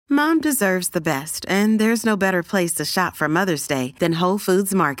Mom deserves the best, and there's no better place to shop for Mother's Day than Whole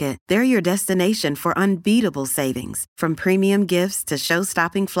Foods Market. They're your destination for unbeatable savings, from premium gifts to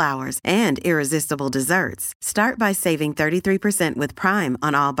show-stopping flowers and irresistible desserts. Start by saving 33% with Prime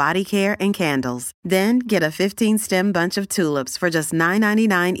on all body care and candles. Then get a 15-stem bunch of tulips for just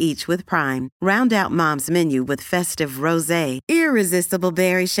 $9.99 each with Prime. Round out Mom's menu with festive rosé, irresistible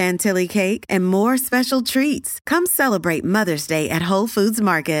berry chantilly cake, and more special treats. Come celebrate Mother's Day at Whole Foods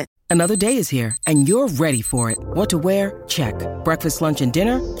Market. Another day is here, and you're ready for it. What to wear? Check. Breakfast, lunch, and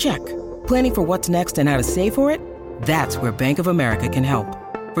dinner? Check. Planning for what's next and how to save for it? That's where Bank of America can help.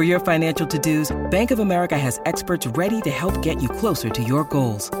 For your financial to-dos, Bank of America has experts ready to help get you closer to your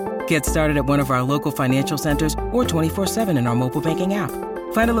goals. Get started at one of our local financial centers or 24/7 in our mobile banking app.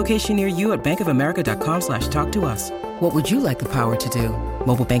 Find a location near you at bankofamerica.com/talktous. What would you like the power to do?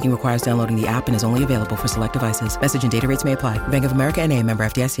 Mobile banking requires downloading the app and is only available for select devices. Message and data rates may apply. Bank of America N.A., member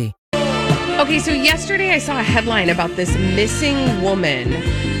FDIC. Okay, so yesterday I saw a headline about this missing woman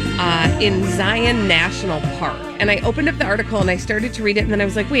in Zion National Park. And I opened up the article and I started to read it. And then I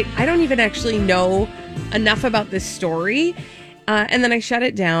was like, wait, I don't even actually know enough about this story. And then I shut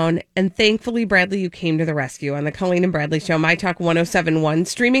it down. And thankfully, Bradley, you came to the rescue on the Colleen and Bradley Show, My Talk 1071,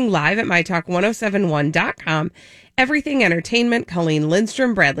 streaming live at mytalk1071.com. Everything Entertainment, Colleen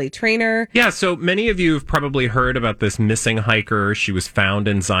Lindstrom, Bradley Trainer. Yeah, so many of you have probably heard about this missing hiker. She was found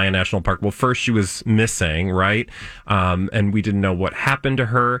in Zion National Park. Well, first she was missing, right? And we didn't know what happened to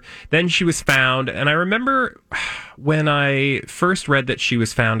her. Then she was found. And I remember when I first read that she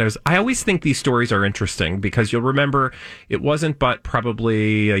was found, I always think these stories are interesting because you'll remember it wasn't but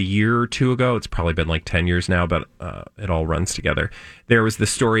probably a year or two ago. It's probably been like 10 years now, but it all runs together. There was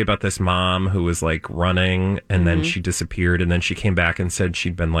this story about this mom who was like running and then she disappeared, and then she came back and said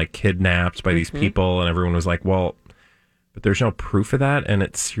she'd been like kidnapped by these people, and everyone was like, well, but there's no proof of that, and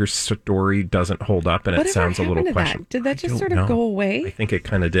it's your story doesn't hold up, and it sounds a little questionable. Did that just sort of go away? I think it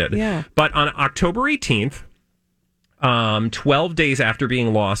kind of did. Yeah. But on October 18th, 12 days after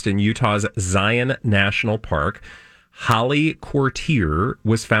being lost in Utah's Zion National Park, Holly Courtier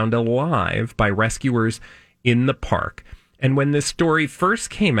was found alive by rescuers in the park. And when this story first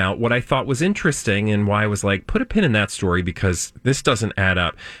came out, what I thought was interesting and why I was like, put a pin in that story because this doesn't add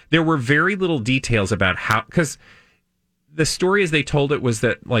up. There were very little details about how, because the story as they told it was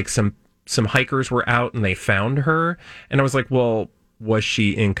that like some hikers were out and they found her. And I was like, well, was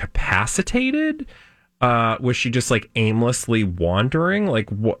she incapacitated? Was she just like aimlessly wandering? Like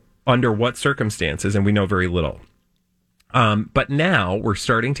under what circumstances? And we know very little. But now we're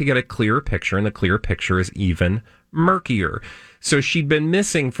starting to get a clearer picture, and the clearer picture is even murkier. So she'd been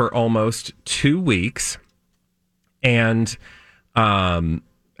missing for almost 2 weeks. And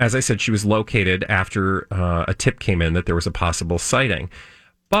as I said, she was located after a tip came in that there was a possible sighting.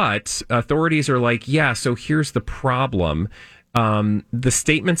 But authorities are like, yeah, so here's the problem. The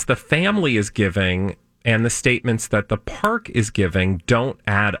statements the family is giving and the statements that the park is giving don't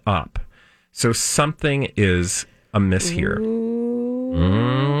add up. So something is amiss here.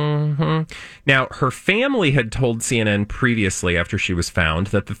 Mm-hmm. Now, her family had told CNN previously after she was found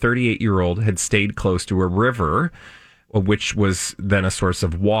that the 38-year-old had stayed close to a river, which was then a source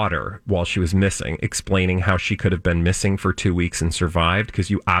of water while she was missing, explaining how she could have been missing for 2 weeks and survived, because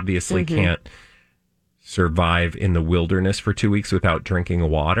you obviously can't survive in the wilderness for 2 weeks without drinking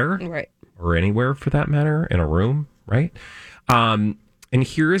water. Right. Or anywhere for that matter, in a room, right? And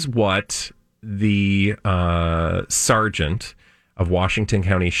here's what the sergeant of Washington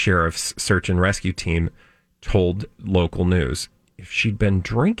County Sheriff's Search and Rescue Team told local news. If she'd been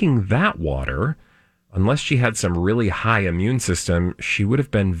drinking that water, unless she had some really high immune system, she would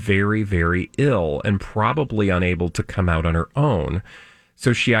have been very, very ill and probably unable to come out on her own.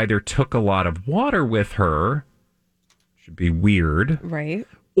 So she either took a lot of water with her, should be weird, right,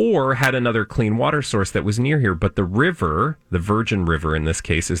 or had another clean water source that was near here. But the river, the Virgin River in this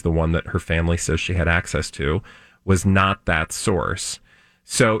case, is the one that her family says she had access to, was not that source.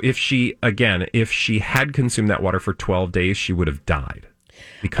 So if she had consumed that water for 12 days, she would have died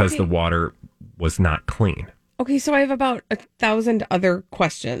because the water was not clean. Okay, so I have about 1,000 other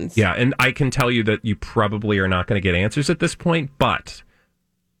questions. Yeah, and I can tell you that you probably are not going to get answers at this point, but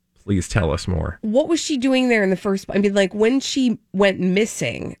please tell us more. What was she doing there in the first place? I mean, like, when she went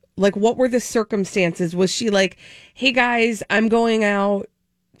missing, like, what were the circumstances? Was she like, hey, guys, I'm going out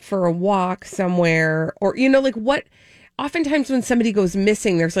for a walk somewhere? Or, you know, like, what? Oftentimes when somebody goes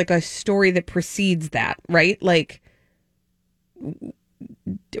missing, there's, like, a story that precedes that, right? Like,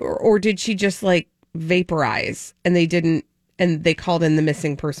 or did she just, like, vaporize and they didn't and they called in the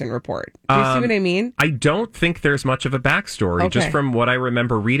missing person report. Do you see what I mean? I don't think there's much of a backstory. Okay. Just from what I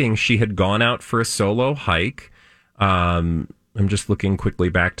remember reading, she had gone out for a solo hike. I'm just looking quickly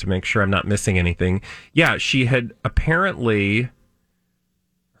back to make sure I'm not missing anything. Yeah, she had apparently,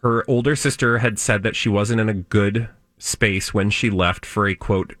 her older sister had said that she wasn't in a good space when she left for a,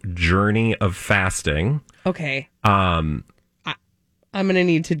 quote, journey of fasting. Okay. I'm going to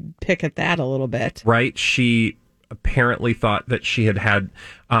need to pick at that a little bit. Right. She apparently thought that she had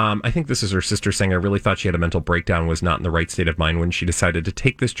I think this is her sister saying, I really thought she had a mental breakdown, was not in the right state of mind when she decided to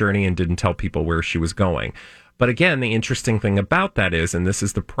take this journey and didn't tell people where she was going. But again, the interesting thing about that is, and this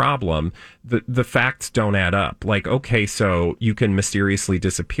is the problem, the facts don't add up. Like, okay, so you can mysteriously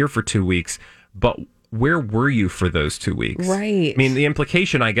disappear for 2 weeks, but where were you for those 2 weeks? Right. I mean, the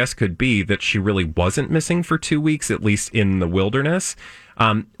implication, I guess, could be that she really wasn't missing for 2 weeks, at least in the wilderness,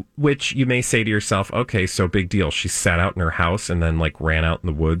 which you may say to yourself, okay, so big deal. She sat out in her house and then like ran out in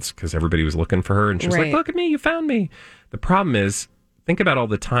the woods because everybody was looking for her. And she was like, look at me, you found me. The problem is, think about all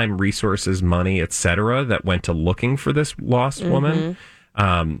the time, resources, money, etc., that went to looking for this lost woman.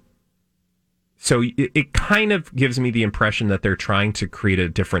 So it kind of gives me the impression that they're trying to create a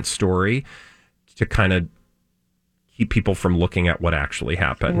different story to kind of keep people from looking at what actually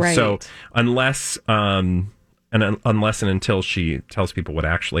happened. Right. So unless and until she tells people what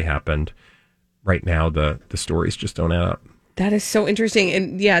actually happened, right now the stories just don't add up. That is so interesting.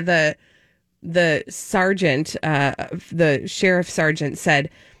 And yeah, the sergeant, the sheriff sergeant said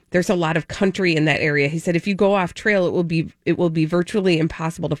there's a lot of country in that area. He said if you go off trail, it will be virtually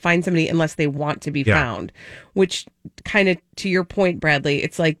impossible to find somebody unless they want to be found. Which kind of, to your point, Bradley,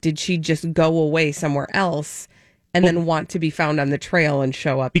 it's like, did she just go away somewhere else and then want to be found on the trail and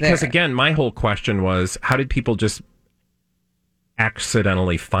show up because there? Again, my whole question was, how did people just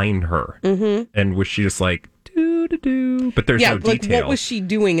accidentally find her? And was she just like, do? But there's no detail. What was she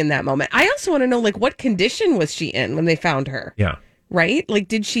doing in that moment? I also want to know, like, what condition was she in when they found her? Yeah. Right? Like,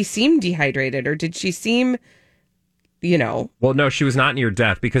 did she seem dehydrated or did she seem, Well, no, she was not near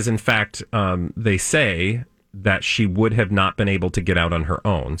death because, in fact, they say that she would have not been able to get out on her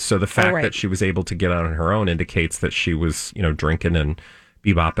own. So the fact that she was able to get out on her own indicates that she was, drinking and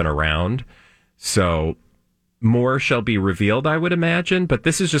bebopping around. So more shall be revealed, I would imagine. But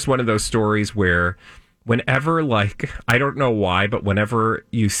this is just one of those stories where whenever, like, I don't know why, but whenever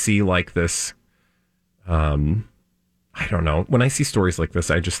you see like this, I don't know. When I see stories like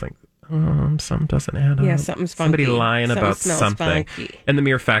this, I just think, something doesn't add up. Yeah, something's funky. Somebody lying about something. Funky. And the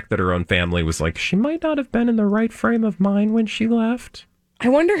mere fact that her own family was like, she might not have been in the right frame of mind when she left. I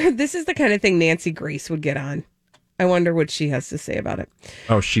wonder if this is the kind of thing Nancy Grace would get on. I wonder what she has to say about it.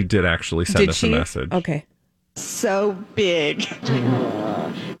 Oh, she did actually send us a message. Okay. So big.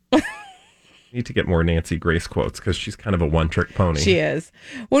 Need to get more Nancy Grace quotes because she's kind of a one-trick pony. She is.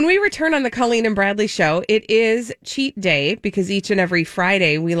 When we return on the Colleen and Bradley show, it is cheat day because each and every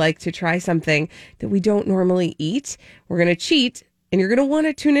Friday we like to try something that we don't normally eat. We're going to cheat, and you're going to want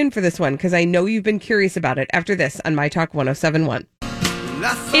to tune in for this one because I know you've been curious about it after this on My Talk 107.1.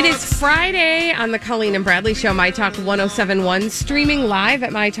 It is Friday on the Colleen and Bradley show, My Talk 107.1, streaming live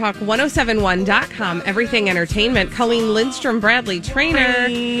at MyTalk1071.com. Everything Entertainment. Colleen Lindstrom, Bradley Trainer.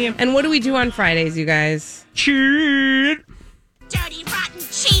 Hi. And what do we do on Fridays, you guys? Cheat! Dirty, rotten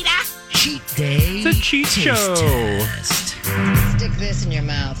cheetah. Cheat day. It's a cheat show. Test. Stick this in your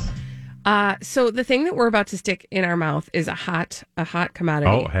mouth. So the thing that we're about to stick in our mouth is a hot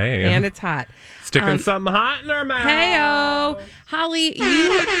commodity. Oh, hey. And it's hot. Sticking something hot in our mouth. Hey-o. Holly, you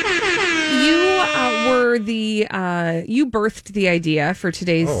birthed the idea for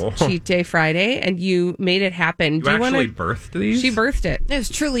today's Cheat Day Friday, and you made it happen. You actually birthed these? She birthed it. It was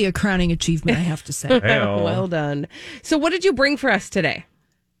truly a crowning achievement, I have to say. Hey-o. Well done. So what did you bring for us today?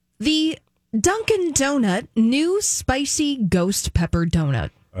 The Dunkin' Donut new spicy ghost pepper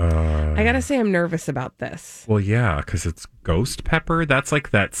donut. I gotta say, I'm nervous about this. Well, yeah, because it's ghost pepper. That's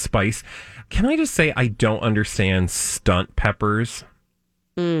like that spice. Can I just say I don't understand stunt peppers?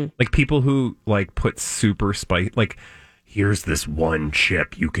 Like people who like put super spice. Like, here's this one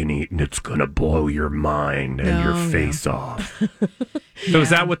chip you can eat and it's gonna blow your mind and your face off. So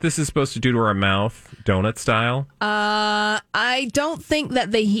is that what this is supposed to do to our mouth, donut style? I don't think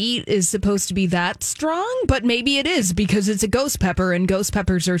that the heat is supposed to be that strong, but maybe it is because it's a ghost pepper, and ghost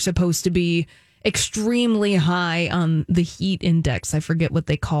peppers are supposed to be extremely high on the heat index. I forget what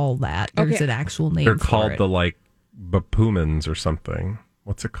they call that. There's an actual name. They're for called it. the like bapumans or something.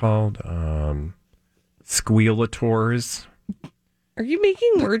 What's it called? Squealators. Are you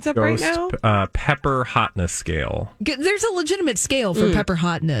making words up right now? Pepper hotness scale. There's a legitimate scale for pepper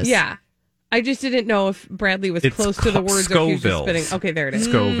hotness. Yeah. I just didn't know if Bradley was It's close to the words or if he was just Scovilles. spitting. Okay, there it is.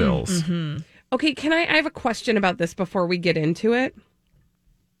 Scovilles. Okay, I have a question about this before we get into it.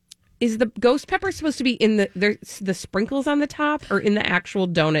 Is the ghost pepper supposed to be in the sprinkles on the top or in the actual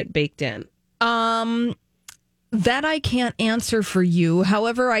donut baked in? That I can't answer for you.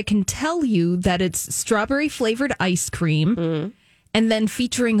 However, I can tell you that it's strawberry flavored ice cream and then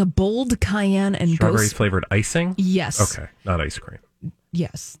featuring a bold cayenne and Strawberry ghost. flavored icing? Yes. Okay, not ice cream.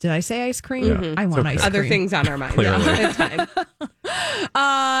 Yes. Did I say ice cream? Yeah. I want okay. ice cream. Other things on our mind. Clearly. It's fine.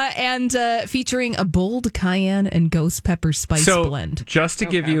 And featuring a bold cayenne and ghost pepper spice blend. Just to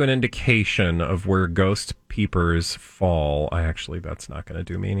give you an indication of where ghost peepers fall, that's not going to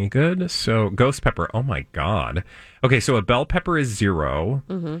do me any good. So ghost pepper, oh my God. Okay, so a bell pepper is 0.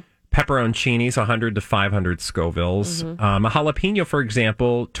 Pepperoncinis, 100 to 500 Scovilles. A jalapeno, for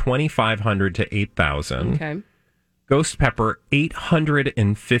example, 2,500 to 8,000. Okay. Ghost pepper,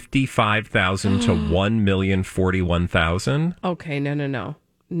 855,000 to 1,041,000. Okay, no.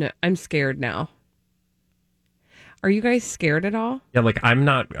 I'm scared now. Are you guys scared at all? Yeah, I'm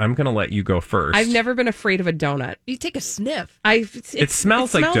going to let you go first. I've never been afraid of a donut. You take a sniff. It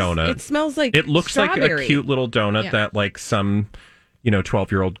smells like donut. It smells like It looks strawberry. like a cute little donut that some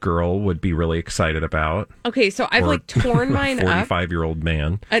 12-year-old girl would be really excited about. Okay, so I've torn mine up. 45-year-old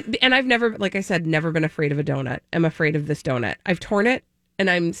man. And I've never, like I said, never been afraid of a donut. I'm afraid of this donut. I've torn it,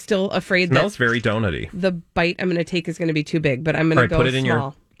 and I'm still afraid Smells that very donutty. the bite I'm going to take is going to be too big, but I'm going to go put it in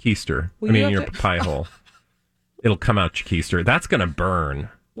small. your keister. Well, I mean, you in your have to- pie hole. It'll come out your keister. That's going to burn.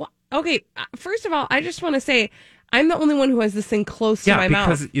 Well, okay, first of all, I just want to say I'm the only one who has this thing close to my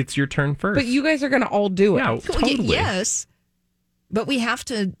because mouth. it's your turn first. But you guys are going to all do it. Yeah, totally. Yes. But we have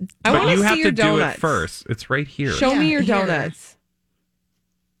to. I But want you to have see your to do donuts. it first. It's right here. Show me Yeah, your here. donuts.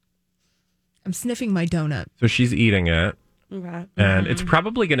 I'm sniffing my donut. So she's eating it, Okay. and it's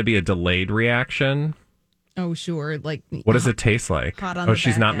probably going to be a delayed reaction. Oh, sure. What does it taste like? Hot on Oh, the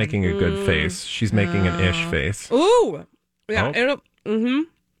she's back not end. making a good face. She's making an ish face. Ooh. Yeah. Oh.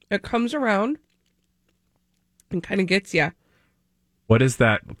 It comes around and kind of gets you. What is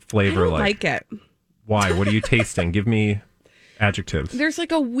that I flavor don't like it. Why? What are you tasting? Give me adjectives. There's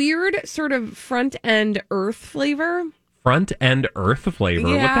a weird sort of front end earth flavor. Front end earth flavor.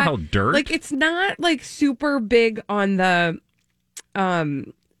 What the hell? Dirt? It's not super big on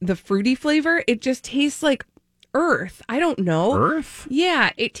the fruity flavor. It just tastes like earth. I don't know. Earth?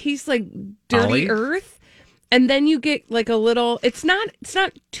 Yeah, it tastes like dirty Ollie? earth. And then you get a little it's not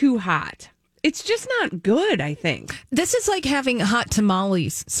too hot. It's just not good, I think. This is like having hot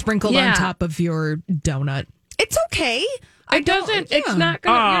tamales sprinkled Yeah. on top of your donut. It's okay. It's not gonna you're not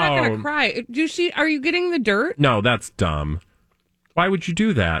gonna Oh. cry. Do you see are you getting the dirt? No, that's dumb. Why would you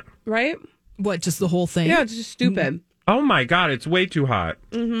do that? Right? What, just the whole thing? Yeah, it's just stupid. Oh my God, it's way too hot.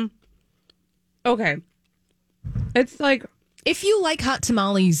 Okay. It's If you like hot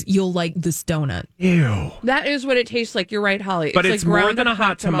tamales, you'll like this donut. Ew. that is what it tastes like. You're right, Holly. But it's more ground than a up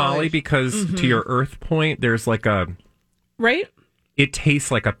hot tamale tamales. because to your earth point, there's Right? it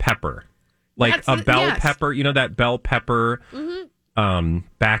tastes like a pepper. Like That's a bell yes. pepper. You know that bell pepper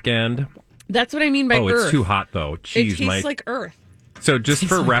back end? That's what I mean by Oh, earth. it's too hot though. It Jeez, tastes Mike. like earth. So just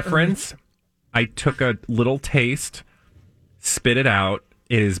for like reference, I took a little taste, spit it out.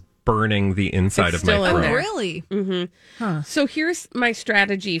 It is burning the inside It's of my still in throat. there. Really? So here's my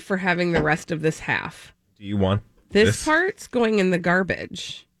strategy for having the rest of this half. Do you want This part's going in the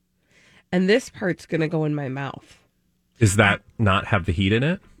garbage, and this part's going to go in my mouth. Does that not have the heat in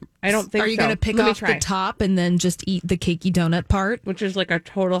it? I don't think Are you so. going to pick Let me off try, the top and then just eat the cakey donut part? which is like a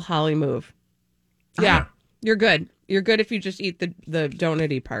total Holly move. Yeah, you're good. You're good if you just eat the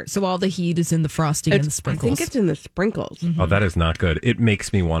donut-y part. So all the heat is in the frosting and the I sprinkles. think it's in the sprinkles. Oh, that is not good. It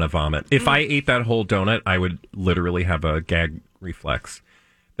makes me want to vomit. If I ate that whole donut, I would literally have a gag reflex.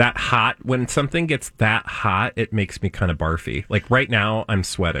 That hot, when something gets that hot, it makes me kind of barfy. Like right now, I'm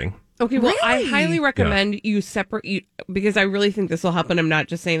sweating. Okay, well, I Really? highly recommend you separate eat because I really think this will help, and I'm not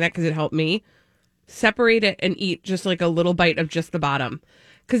just saying that because it helped me. Separate it and eat just a little bite of just the bottom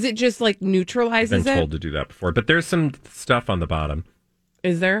because it just I've neutralizes been it. told to do that before, but there's some stuff on the bottom.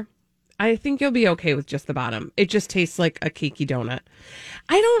 Is there? I think you'll be okay with just the bottom. It just tastes like a cakey donut.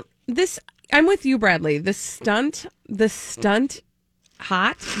 I'm with you, Bradley. The stunt heat.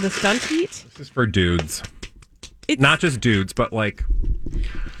 This is for dudes. It's Not just dudes, but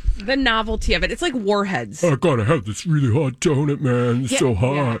the novelty of it. It's like Warheads. I gotta have this really hot donut, man. It's so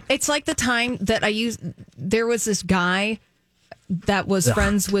hot. It's like the time that there was this guy that was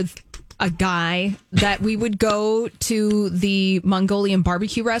friends with a guy that we would go to the Mongolian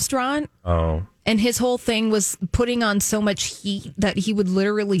barbecue restaurant. Oh. And his whole thing was putting on so much heat that he would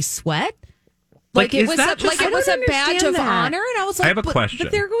literally sweat. Like it is was that just- like it was I a don't badge understand of that. honor, and I was like, I have a question.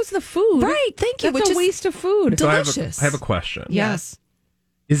 But there goes the food. Right, thank you. That's which a is waste of food. So delicious. I have a question. Yes.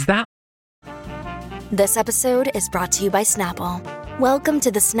 Is that This episode is brought to you by Snapple. Welcome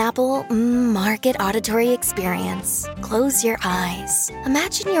to the Snapple Market Auditory Experience. Close your eyes.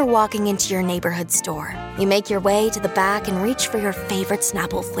 Imagine you're walking into your neighborhood store. You make your way to the back and reach for your favorite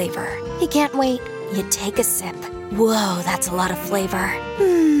Snapple flavor. You can't wait. You take a sip. Whoa, that's a lot of flavor.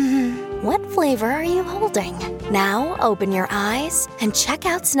 What flavor are you holding? Now open your eyes and check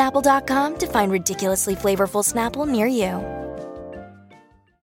out Snapple.com to find ridiculously flavorful Snapple near you.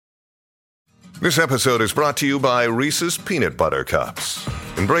 This episode is brought to you by Reese's Peanut Butter Cups.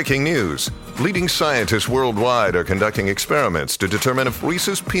 In breaking news, leading scientists worldwide are conducting experiments to determine if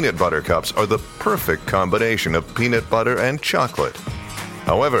Reese's Peanut Butter Cups are the perfect combination of peanut butter and chocolate.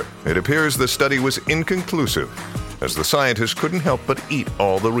 However, it appears the study was inconclusive, as the scientists couldn't help but eat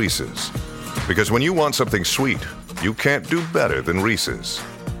all the Reese's. Because when you want something sweet, you can't do better than Reese's.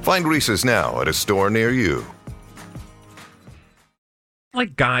 Find Reese's now at a store near you.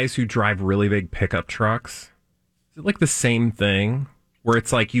 like guys who drive really big pickup trucks? Is it like the same thing where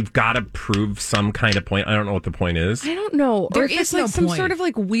it's like you've got to prove some kind of point? I don't know what the point is. I don't know. There Or if is it's like no some point. sort of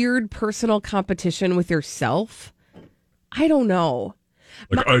like weird personal competition with yourself. I don't know.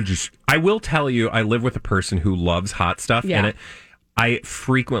 Like, I will tell you, I live with a person who loves hot stuff, Yeah. and I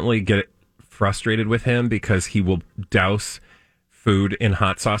frequently get frustrated with him because he will douse food in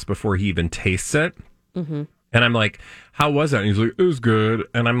hot sauce before he even tastes it. Mm-hmm. And I'm like, how was that? And he's like, it was good.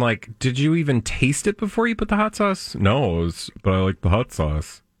 And I'm like, did you even taste it before you put the hot sauce? No, but I like the hot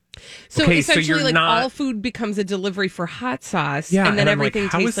sauce. So Okay, so essentially, you're like not- all food becomes a delivery for hot sauce, Yeah, and then and I'm like, everything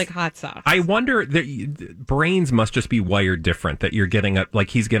how tastes is- like hot sauce. I wonder that brains must just be wired different, that you're getting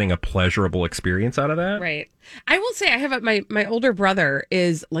he's getting a pleasurable experience out of that. Right. I will say I have my older brother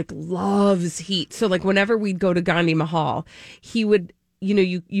is like loves heat. So like whenever we'd go to Gandhi Mahal, he would,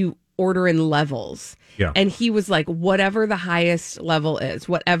 you order in levels. Yeah. And he was like, whatever the highest level is,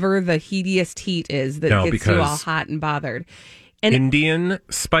 whatever the heatiest heat is that No, gets you all because- hot and bothered. And Indian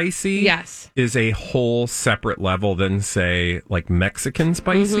spicy Yes. is a whole separate level than, say, like Mexican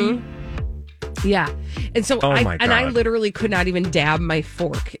spicy. yeah. And so Oh my I God. literally could not even dab my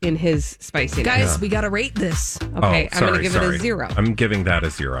fork in his spiciness. Guys, we got to rate this. Okay, I'm going to give it sorry. a 0 I'm giving that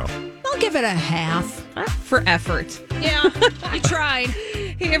a 0. I'll give it a half. for effort. Yeah, you tried.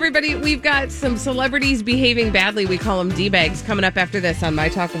 Hey, everybody, we've got some celebrities behaving badly. We call them D-bags coming up after this on My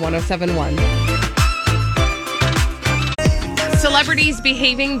Talk 1071. Celebrities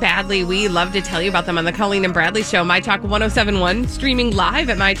behaving badly. We love to tell you about them on the Colleen and Bradley Show. My Talk 1071, streaming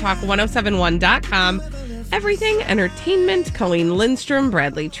live at mytalk1071.com. Everything entertainment. Colleen Lindstrom,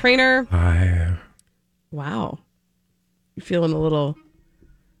 Bradley Trainer. Hi. Wow. You feeling a little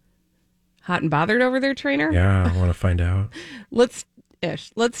hot and bothered over there, Trainer? Yeah, I want to find out. Let's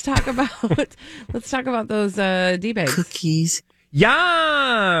talk about those D-bags. Cookies.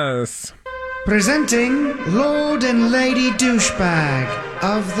 Yes! Presenting Lord and Lady Douchebag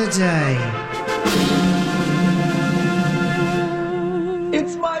of the Day.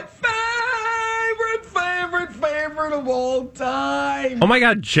 It's my favorite of all time. Oh my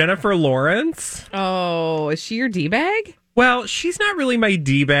God, Jennifer Lawrence? Oh, is she your D-bag? Well, she's not really my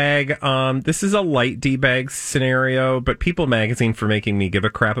D-bag. This is a light D-bag scenario, but People Magazine for making me give a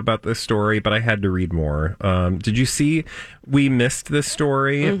crap about this story, but I had to read more. Did you see we missed this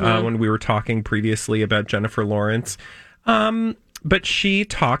story when we were talking previously about Jennifer Lawrence? But she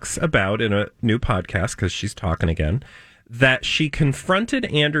talks about in a new podcast, because she's talking again, that she confronted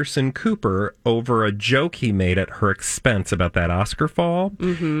Anderson Cooper over a joke he made at her expense about that Oscar fall.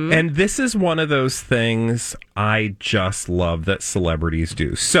 Mm-hmm. And this is one of those things I just love that celebrities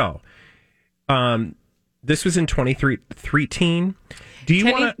do. So, this was in 2013. Do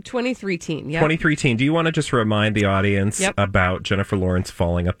you want to 2013? Yeah. 2013? Do you want to just remind the audience about Jennifer Lawrence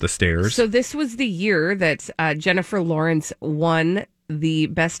falling up the stairs? So this was the year that Jennifer Lawrence won the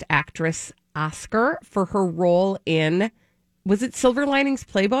Best Actress Oscar for her role in, was it Silver Linings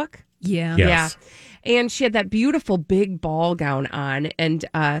Playbook? Yeah. Yes. Yeah. And she had that beautiful big ball gown on. And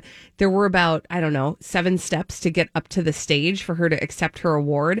there were about, 7 steps to get up to the stage for her to accept her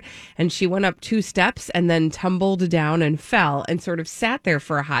award. And she went up 2 steps and then tumbled down and fell and sort of sat there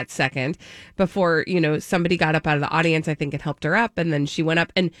for a hot second before, somebody got up out of the audience. I think it helped her up. And then she went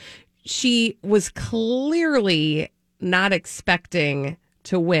up and she was clearly not expecting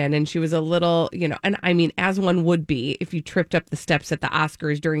to win, and she was a little, and I mean, as one would be if you tripped up the steps at the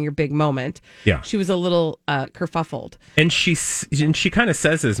Oscars during your big moment. Yeah. She was a little kerfuffled. And she kind of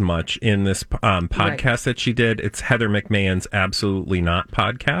says as much in this podcast that she did. It's Heather McMahon's Absolutely Not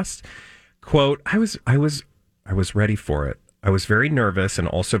podcast. Quote, I was ready for it. I was very nervous and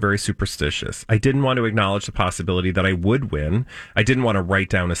also very superstitious. I didn't want to acknowledge the possibility that I would win. I didn't want to write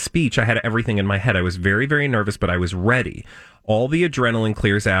down a speech. I had everything in my head. I was very, very nervous, but I was ready. All the adrenaline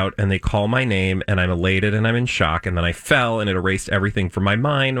clears out and they call my name and I'm elated and I'm in shock. And then I fell and it erased everything from my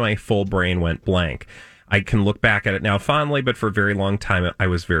mind. My full brain went blank. I can look back at it now fondly, but for a very long time, I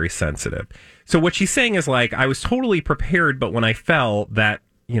was very sensitive. So what she's saying is like, I was totally prepared, but when I fell, that,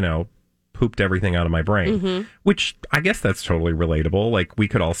 pooped everything out of my brain, which I guess that's totally relatable. Like we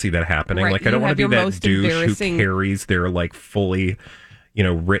could all see that happening. Right. Like I don't want to be that douche who embarrassing- carries their like fully,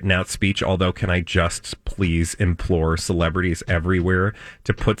 written out speech. Although, can I just please implore celebrities everywhere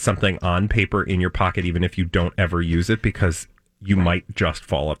to put something on paper in your pocket, even if you don't ever use it, because you might just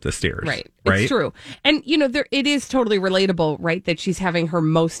fall up the stairs. Right. It's true. And, it is totally relatable, right? That she's having her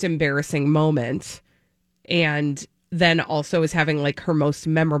most embarrassing moment and then also is having like her most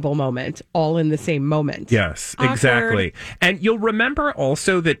memorable moment all in the same moment. Yes, Awkward. exactly. And you'll remember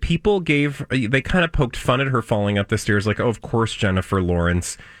also that people they kind of poked fun at her falling up the stairs. Like, oh, of course, Jennifer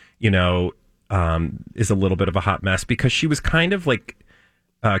Lawrence, is a little bit of a hot mess, because she was kind of like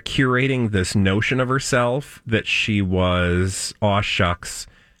curating this notion of herself that she was, aw shucks,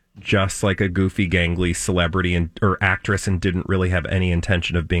 just like a goofy, gangly celebrity or actress, and didn't really have any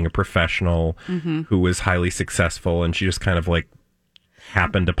intention of being a professional who was highly successful. And she just kind of like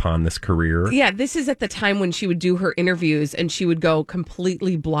happened upon this career. Yeah, this is at the time when she would do her interviews and she would go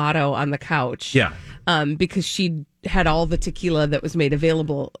completely blotto on the couch. Yeah. Because she had all the tequila that was made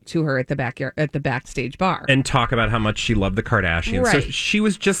available to her at the backstage bar. And talk about how much she loved the Kardashians. Right. So she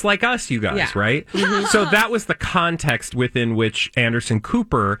was just like us, you guys, Yeah. right? So that was the context within which Anderson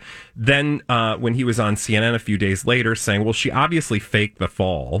Cooper then, when he was on CNN a few days later, saying, well, she obviously faked the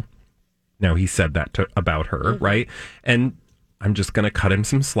fall. Now, he said that about her, right? And I'm just going to cut him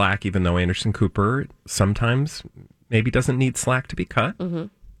some slack, even though Anderson Cooper sometimes maybe doesn't need slack to be cut.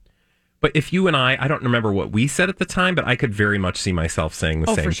 But if you and I don't remember what we said at the time, but I could very much see myself saying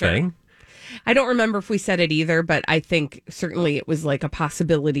the same for sure. thing. I don't remember if we said it either, but I think certainly it was like a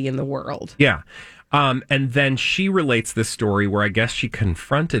possibility in the world. Yeah. And then she relates this story where I guess she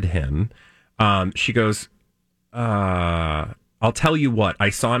confronted him. She goes, I'll tell you what, I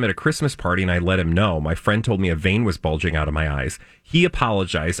saw him at a Christmas party and I let him know. My friend told me a vein was bulging out of my eyes. He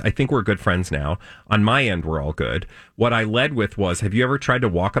apologized. I think we're good friends now. On my end, we're all good. What I led with was, have you ever tried to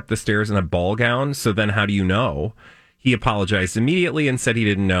walk up the stairs in a ball gown? So then how do you know? He apologized immediately and said he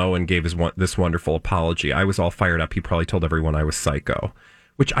didn't know and gave this wonderful apology. I was all fired up. He probably told everyone I was psycho,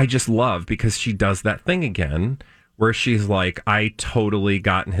 which I just love, because she does that thing again where she's like, I totally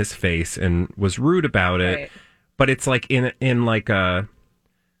got in his face and was rude about it. Right. But it's like in like a,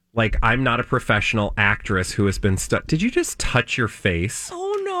 like, I'm not a professional actress who has been stuck. Did you just touch your face?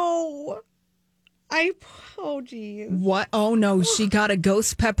 Oh, no. Oh, geez. What? Oh, no. She got a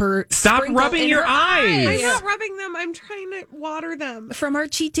ghost pepper. Stop sprinkle rubbing in your her eyes. I'm not rubbing them. I'm trying to water them. From our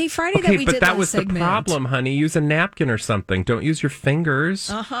Cheat Day Friday that Okay, we but did that last was segment. the problem, honey. Use a napkin or something. Don't use your fingers.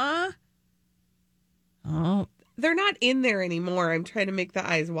 Uh-huh. Oh. They're not in there anymore. I'm trying to make the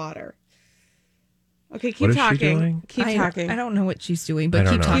eyes water. Okay, keep What is she talking. doing? Keep talking. I don't know what she's doing, I but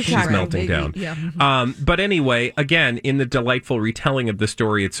don't keep know. talking. She's melting down. Yeah. But anyway, again, in the delightful retelling of the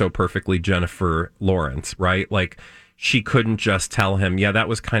story, it's so perfectly Jennifer Lawrence, right? Like, she couldn't just tell him, yeah, that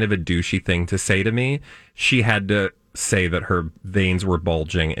was kind of a douchey thing to say to me. She had to say that her veins were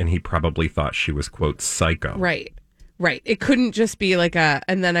bulging and he probably thought she was, quote, psycho. Right. It couldn't just be like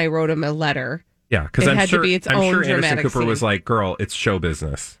and then I wrote him a letter. Yeah, because It I'm had to sure, be its I'm own sure Anderson dramatic Cooper was scene. like, girl, it's show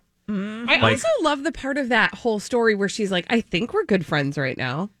business. I Like- also love the part of that whole story where she's like, I think we're good friends right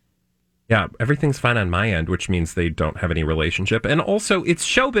now. Yeah, everything's fine on my end, which means they don't have any relationship. And also, it's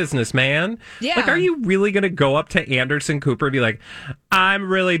show business, man. Yeah. Like, are you really going to go up to Anderson Cooper and be like,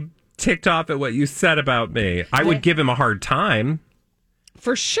 I'm really ticked off at what you said about me? I would give him a hard time.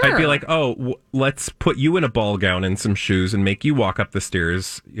 For sure. I'd be like, oh, let's put you in a ball gown and some shoes and make you walk up the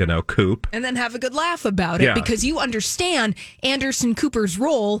stairs, Coop. And then have a good laugh about it, Yeah. because you understand Anderson Cooper's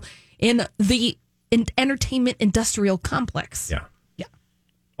role in the entertainment industrial complex. Yeah. Yeah.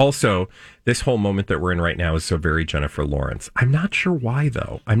 Also, this whole moment that we're in right now is so very Jennifer Lawrence. I'm not sure why,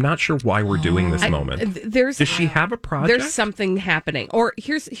 though. I'm not sure why we're doing this moment. Does she have a project? There's something happening. Or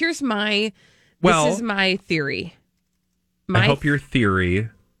here's my Well, this is my theory. I hope your theory.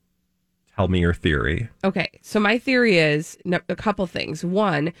 Tell me your theory. Okay, so my theory is a couple things.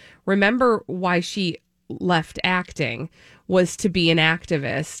 One, remember why she left acting was to be an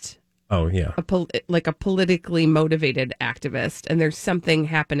activist, Oh, yeah. like a politically motivated activist. And there's something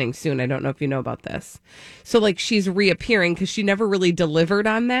happening soon. I don't know if you know about this. So like she's reappearing because she never really delivered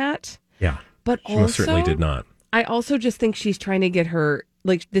on that. Yeah. But She also, most certainly did not. I also just think she's trying to get her,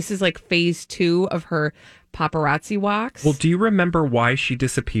 like, this is like phase 2 of her paparazzi walks. Well, do you remember why she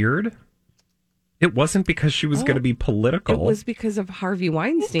disappeared? It wasn't because she was going to be political. It was because of Harvey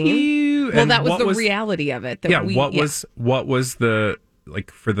Weinstein. Well, that was the reality of it. What was the,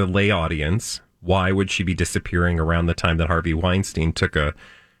 like, for the lay audience, why would she be disappearing around the time that Harvey Weinstein took a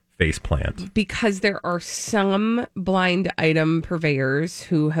face plant? Because there are some blind item purveyors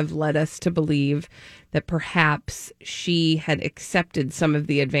who have led us to believe that perhaps she had accepted some of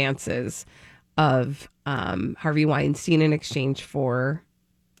the advances of Harvey Weinstein in exchange for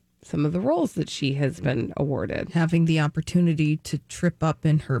some of the roles that she has been awarded. Having the opportunity to trip up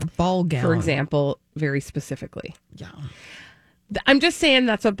in her ball gown. For example, very specifically. Yeah. I'm just saying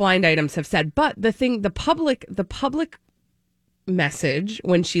that's what blind items have said. But the public message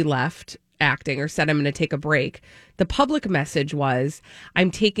when she left acting or said, I'm going to take a break, the public message was,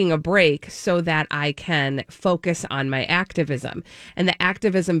 I'm taking a break so that I can focus on my activism. And the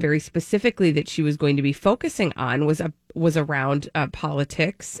activism very specifically that she was going to be focusing on was around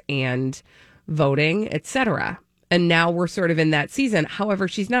politics and voting, etc. And now we're sort of in that season. However,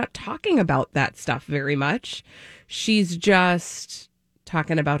 she's not talking about that stuff very much. She's just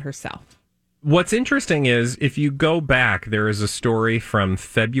talking about herself. What's interesting is if you go back, there is a story from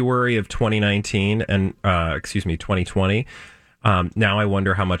February of 2019 and 2020. Now I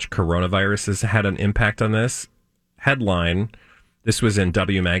wonder how much coronavirus has had an impact on this. Headline, this was in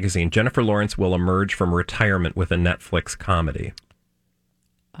W Magazine, Jennifer Lawrence will emerge from retirement with a Netflix comedy.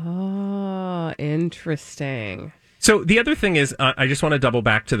 Oh, interesting. So the other thing is, I just want to double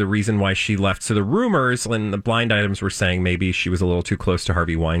back to the reason why she left. So the rumors and the blind items were saying maybe she was a little too close to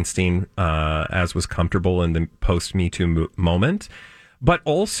Harvey Weinstein, as was comfortable in the post-Me Too moment. But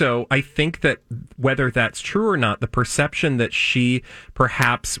also, I think that whether that's true or not, the perception that she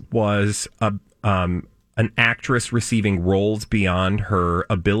perhaps was an actress receiving roles beyond her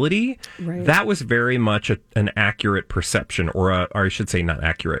ability, right, that was very much an accurate perception, or I should say not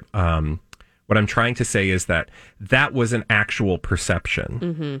accurate. What I'm trying to say is that was an actual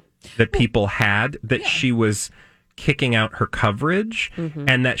perception that people had, that she was kicking out her coverage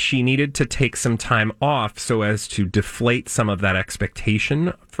and that she needed to take some time off so as to deflate some of that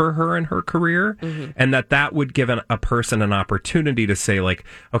expectation for her and her career. And that would give a person an opportunity to say, like,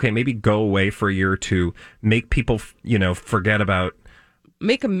 okay, maybe go away for a year or two, make people, forget about.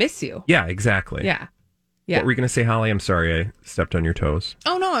 Make them miss you. Yeah, exactly. Yeah. What were you going to say, Holly? I'm sorry I stepped on your toes.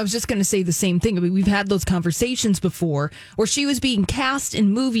 Oh, no, I was just going to say the same thing. I mean, we've had those conversations before where she was being cast in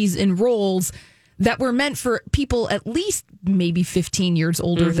movies in roles that were meant for people at least maybe 15 years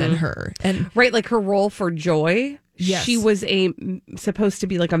older than her. And right, like her role for Joy, yes, she was supposed to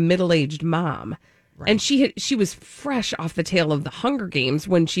be like a middle-aged mom. Right. And she was fresh off the tail of the Hunger Games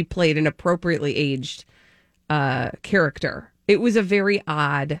when she played an appropriately aged character. It was a very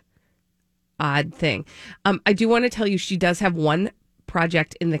odd thing. I do want to tell you she does have one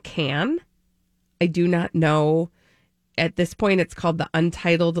project in the can. I do not know at this point. It's called the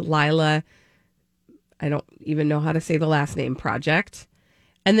Untitled Lila. I don't even know how to say the last name project.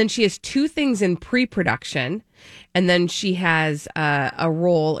 And then she has 2 things in pre-production. And then she has a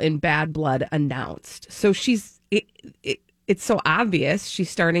role in Bad Blood announced. So it's so obvious she's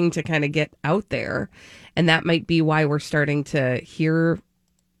starting to kind of get out there. And that might be why we're starting to hear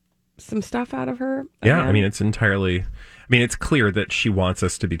some stuff out of her. Yeah, I mean, it's clear that she wants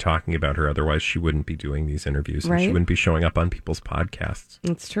us to be talking about her. Otherwise, she wouldn't be doing these interviews. And she wouldn't be showing up on people's podcasts.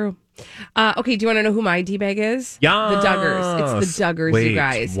 That's true. Okay, do you want to know who my D-bag is? Yeah, the Duggars. It's the Duggars, you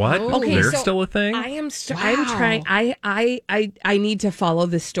guys. What? Okay, they're still a thing? I'm trying. I need to follow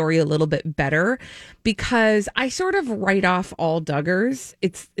this story a little bit better because I sort of write off all Duggars.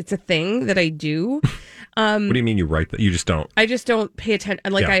 It's a thing that I do. What do you mean you write that? You just don't? I just don't pay attention.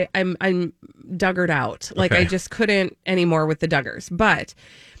 Like I'm Duggared out. Like I just couldn't anymore with the Duggars. But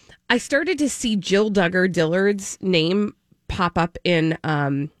I started to see Jill Duggar Dillard's name pop up in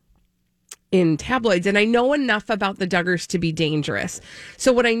tabloids, and I know enough about the Duggars to be dangerous.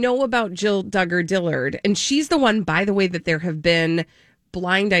 So what I know about Jill Duggar Dillard, and she's the one, by the way, that there have been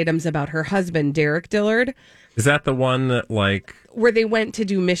blind items about her husband, Derek Dillard. Is that the one that, like, where they went to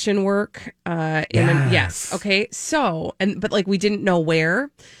do mission work? Yes. Okay. So, but like we didn't know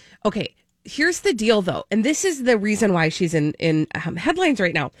where. Okay. Here's the deal, though, and this is the reason why she's in headlines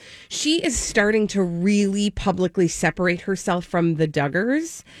right now. She is starting to really publicly separate herself from the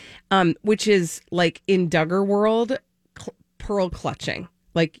Duggars, which is like in Duggar world, pearl clutching.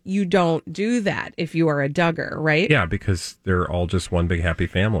 Like you don't do that if you are a Duggar, right? Yeah, because they're all just one big happy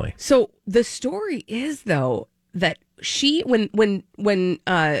family. So the story is, though, that she when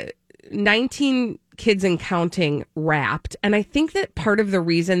 19 kids and counting wrapped. And I think that part of the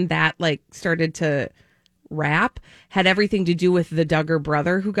reason that like started to wrap had everything to do with the Duggar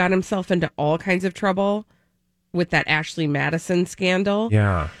brother who got himself into all kinds of trouble with that Ashley Madison scandal.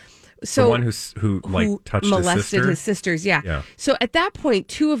 Yeah. So the one who touched molested his sisters. Yeah. So at that point,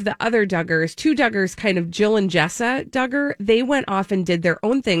 two Duggars, kind of Jill and Jessa Duggar, they went off and did their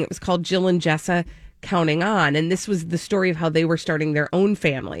own thing. It was called Jill and Jessa Counting On. And this was the story of how they were starting their own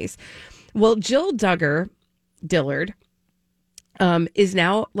families. Well, Jill Dillard is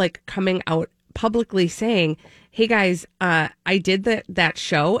now like coming out publicly saying, hey guys, I did that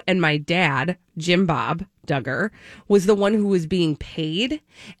show and my dad, Jim Bob Duggar, was the one who was being paid,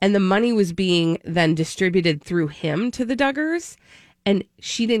 and the money was being then distributed through him to the Duggars, and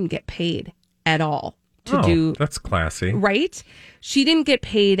she didn't get paid at all to do. That's classy. Right? She didn't get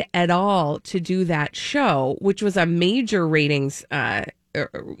paid at all to do that show, which was a major ratings,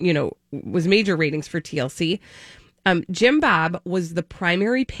 was major ratings for TLC. Jim Bob was the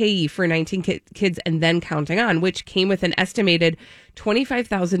primary payee for 19 kids and then Counting On, which came with an estimated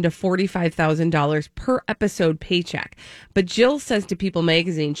 $25,000 to $45,000 per episode paycheck. But Jill says to People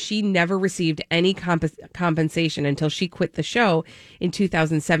magazine she never received any compensation until she quit the show in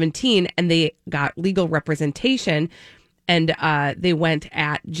 2017, and they got legal representation. And they went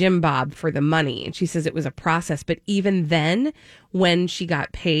at Jim Bob for the money. And she says it was a process. But even then, when she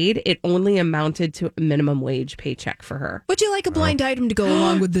got paid, it only amounted to a minimum wage paycheck for her. Would you like a blind item to go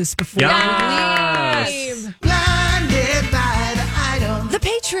along with this before yes. we leave? Blinded by the item. The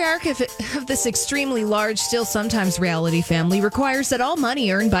patriarch of this extremely large, still sometimes reality family requires that all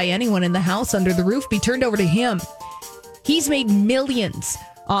money earned by anyone in the house under the roof be turned over to him. He's made millions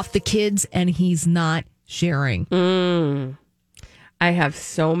off the kids, and he's not sharing. I have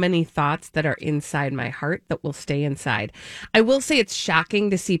so many thoughts that are inside my heart that will stay inside. I will say it's shocking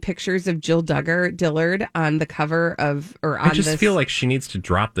to see pictures of Jill Dillard on the cover of, I just feel like she needs to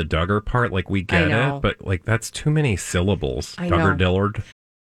drop the Duggar part. Like, we get it, but like that's too many syllables. Duggar Dillard.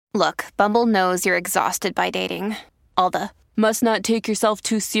 Look, Bumble knows you're exhausted by dating. All the must not take yourself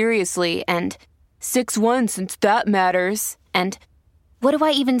too seriously and 6'1" since that matters. And what do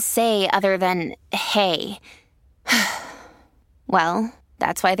I even say other than, hey? Well,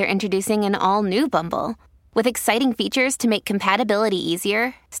 that's why they're introducing an all-new Bumble, with exciting features to make compatibility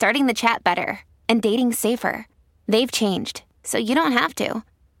easier, starting the chat better, and dating safer. They've changed, so you don't have to.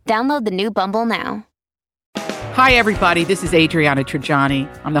 Download the new Bumble now. Hi, everybody. This is Adriana Trajani.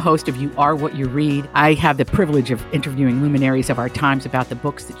 I'm the host of You Are What You Read. I have the privilege of interviewing luminaries of our times about the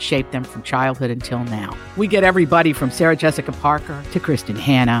books that shaped them from childhood until now. We get everybody from Sarah Jessica Parker to Kristen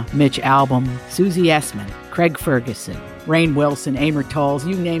Hanna, Mitch Albom, Susie Essman, Craig Ferguson, Rainn Wilson, Amor Tolls,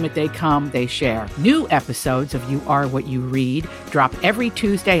 you name it, they come, they share. New episodes of You Are What You Read drop every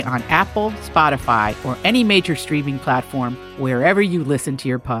Tuesday on Apple, Spotify, or any major streaming platform wherever you listen to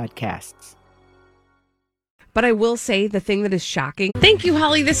your podcasts. But I will say the thing that is shocking. Thank you,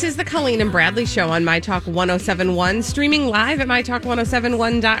 Holly. This is the Colleen and Bradley Show on My Talk 1071, streaming live at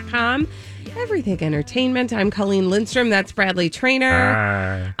MyTalk1071.com. Everything Entertainment. I'm Colleen Lindstrom. That's Bradley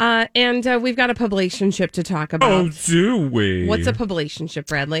Trainer. And we've got a publicationship to talk about. Oh, do we? What's a publicationship,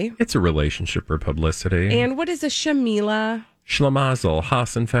 Bradley? It's a relationship or publicity. And what is a Shamila? Schlemazel,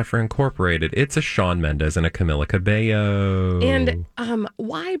 Haas and Pfeffer Incorporated. It's a Shawn Mendes and a Camila Cabello. And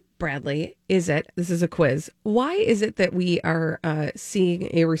why, Bradley, is it, this is a quiz, why is it that we are seeing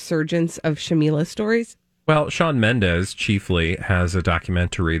a resurgence of Shamila stories? Well, Shawn Mendes chiefly has a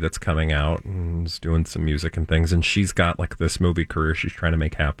documentary that's coming out and is doing some music and things, and she's got like this movie career she's trying to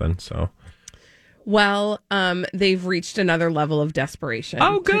make happen, so... Well, they've reached another level of desperation.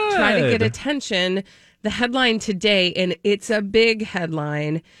 Oh, good! To try to get attention. The headline today, and it's a big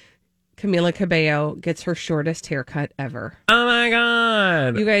headline, Camila Cabello gets her shortest haircut ever. Oh, my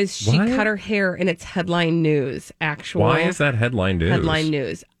God. You guys, she cut her hair, and it's headline news, actual. Why is that headline news? Headline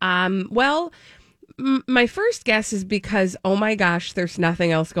news. Well, my first guess is because, oh, my gosh, there's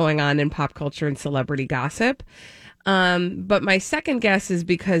nothing else going on in pop culture and celebrity gossip. But my second guess is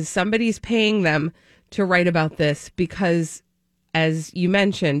because somebody's paying them to write about this because, as you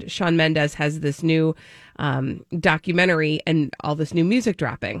mentioned, Shawn Mendes has this new documentary and all this new music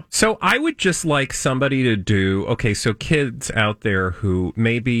dropping. So I would just like somebody to do, okay, so kids out there who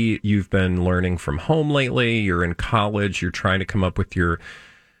maybe you've been learning from home lately, you're in college, you're trying to come up with your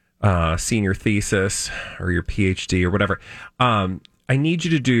senior thesis or your PhD or whatever. I need you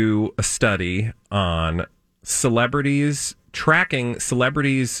to do a study on celebrities, tracking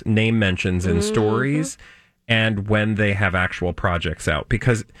celebrities' name mentions in stories and when they have actual projects out.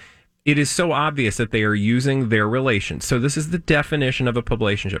 Because it is so obvious that they are using their relation. So this is the definition of a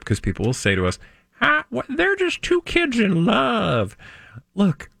publicationship, because people will say to us, they're just two kids in love.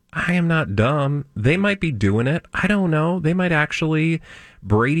 Look, I am not dumb. They might be doing it. I don't know. They might actually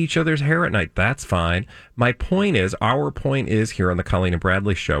braid each other's hair at night. That's fine. Our point is here on the Colleen and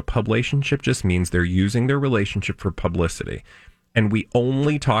Bradley show, publicationship just means they're using their relationship for publicity. And we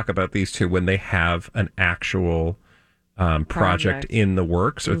only talk about these two when they have an actual project in the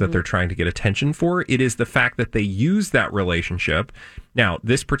works or that they're trying to get attention for. It is the fact that they use that relationship. Now,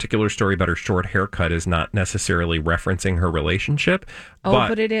 this particular story about her short haircut is not necessarily referencing her relationship.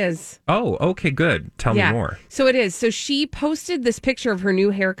 But it is. Oh, okay, good. Tell me more. So it is. So she posted this picture of her new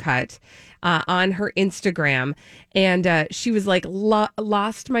haircut on her Instagram, and she was like,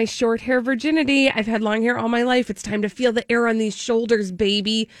 lost my short hair virginity. I've had long hair all my life. It's time to feel the air on these shoulders,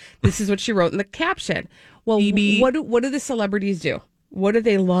 baby. This is what she wrote in the caption. Well, what do the celebrities do? What do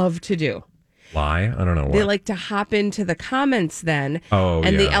they love to do? Lie? I don't know what. They like to hop into the comments then.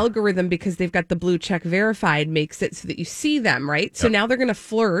 And the algorithm, because they've got the blue check verified, makes it so that you see them, right? So now they're going to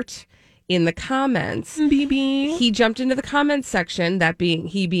flirt in the comments. BB. He jumped into the comments section,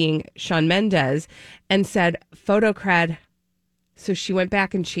 he being Shawn Mendes, and said, photo cred. So she went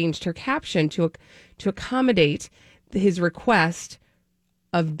back and changed her caption to accommodate his request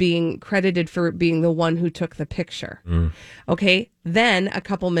of being credited for being the one who took the picture. Okay. Then a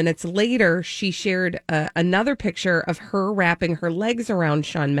couple minutes later, she shared another picture of her wrapping her legs around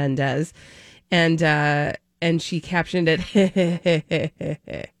Shawn Mendes, and she captioned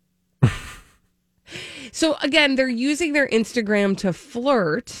it. So again, they're using their Instagram to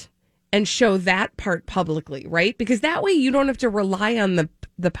flirt and show that part publicly, right? Because that way you don't have to rely on the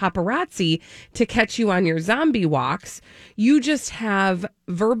paparazzi to catch you on your zombie walks. You just have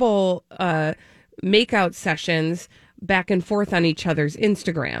verbal makeout sessions back and forth on each other's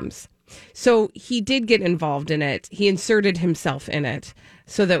Instagrams. So he did get involved in it. He inserted himself in it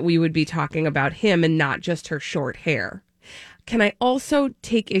so that we would be talking about him and not just her short hair. Can I also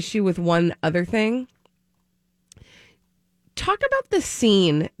take issue with one other thing? Talk about the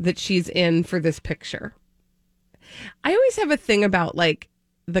scene that she's in for this picture. I always have a thing about like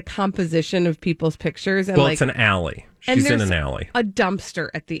the composition of people's pictures. And it's an alley. She's in an alley. A dumpster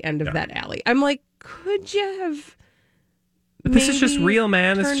at the end of that alley. I'm like, could you have... But this is just real,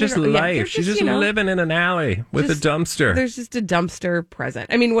 man. It's just life. Yeah, she's just living in an alley with a dumpster. There's just a dumpster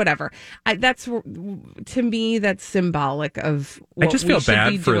present. I mean, whatever. To me, that's symbolic of what I just feel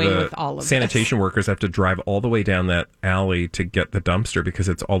bad for the sanitation this. Workers have to drive all the way down that alley to get the dumpster because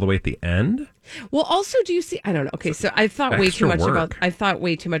it's all the way at the end. Well, also, do you see? I don't know. Okay, so I thought way too much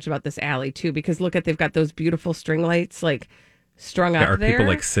about this alley too, because look at, they've got those beautiful string lights like strung up there. Are people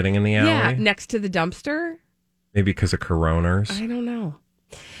like sitting in the alley? Yeah, next to the dumpster. Maybe because of coroners. I don't know.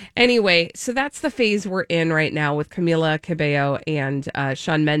 Anyway, so that's the phase we're in right now with Camila Cabello and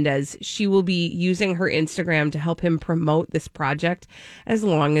Shawn Mendes. She will be using her Instagram to help him promote this project as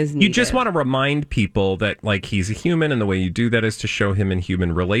long as needed. You just want to remind people that like he's a human, and the way you do that is to show him in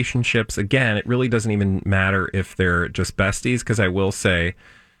human relationships. Again, it really doesn't even matter if they're just besties, because I will say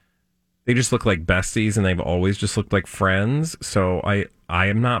they just look like besties and they've always just looked like friends. So I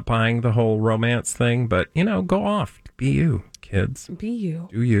am not buying the whole romance thing, but, go off. Be you, kids. Be you.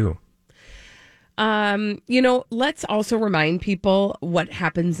 Do you. Let's also remind people what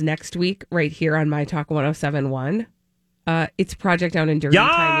happens next week right here on My Talk 107.1. It's Project Down and Dirty time,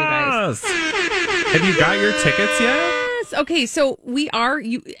 you guys. Have you got your tickets yet? Okay, so we are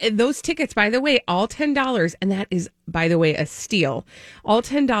those tickets, by the way, all $10, and that is, by the way, a steal. All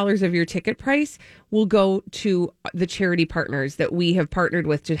 $10 of your ticket price will go to the charity partners that we have partnered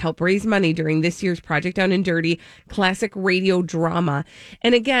with to help raise money during this year's Project Down and Dirty classic radio drama.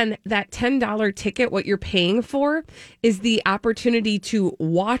 And again, that $10 ticket, what you're paying for is the opportunity to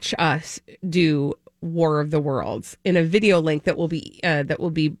watch us do War of the Worlds in a video link that will be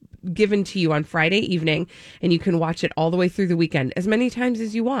given to you on Friday evening, and you can watch it all the way through the weekend as many times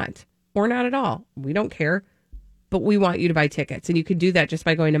as you want, or not at all. We don't care, but we want you to buy tickets, and you can do that just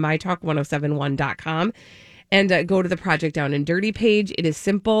by going to mytalk1071.com and go to the Project Down and Dirty page. It is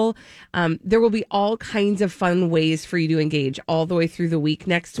simple. There will be all kinds of fun ways for you to engage all the way through the week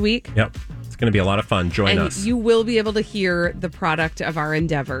next week. Yep. It's going to be a lot of fun. Join us. You will be able to hear the product of our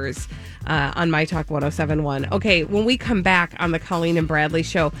endeavors on My Talk 107.1. Okay, when we come back on the Colleen and Bradley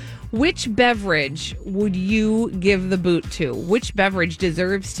show, which beverage would you give the boot to? Which beverage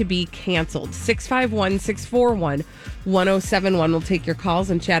deserves to be canceled? 651-641-1071. We'll take your calls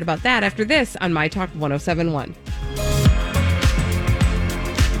and chat about that after this on My Talk 107.1.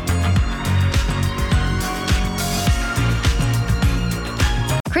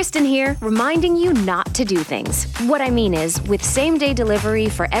 Kristen here, reminding you not to do things. What I mean is, with same-day delivery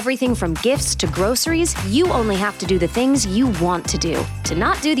for everything from gifts to groceries, you only have to do the things you want to do. To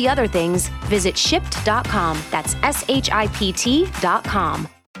not do the other things, visit Shipt.com. That's SHIPT.com.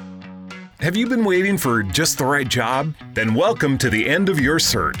 Have you been waiting for just the right job? Then welcome to the end of your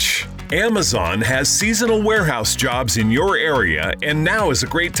search. Amazon has seasonal warehouse jobs in your area, and now is a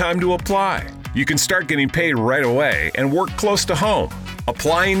great time to apply. You can start getting paid right away and work close to home.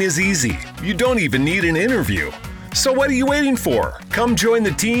 Applying is easy. You don't even need an interview. So what are you waiting for? Come join the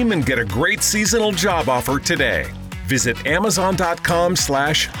team and get a great seasonal job offer today. Visit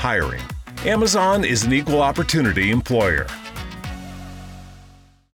Amazon.com/hiring. Amazon is an equal opportunity employer.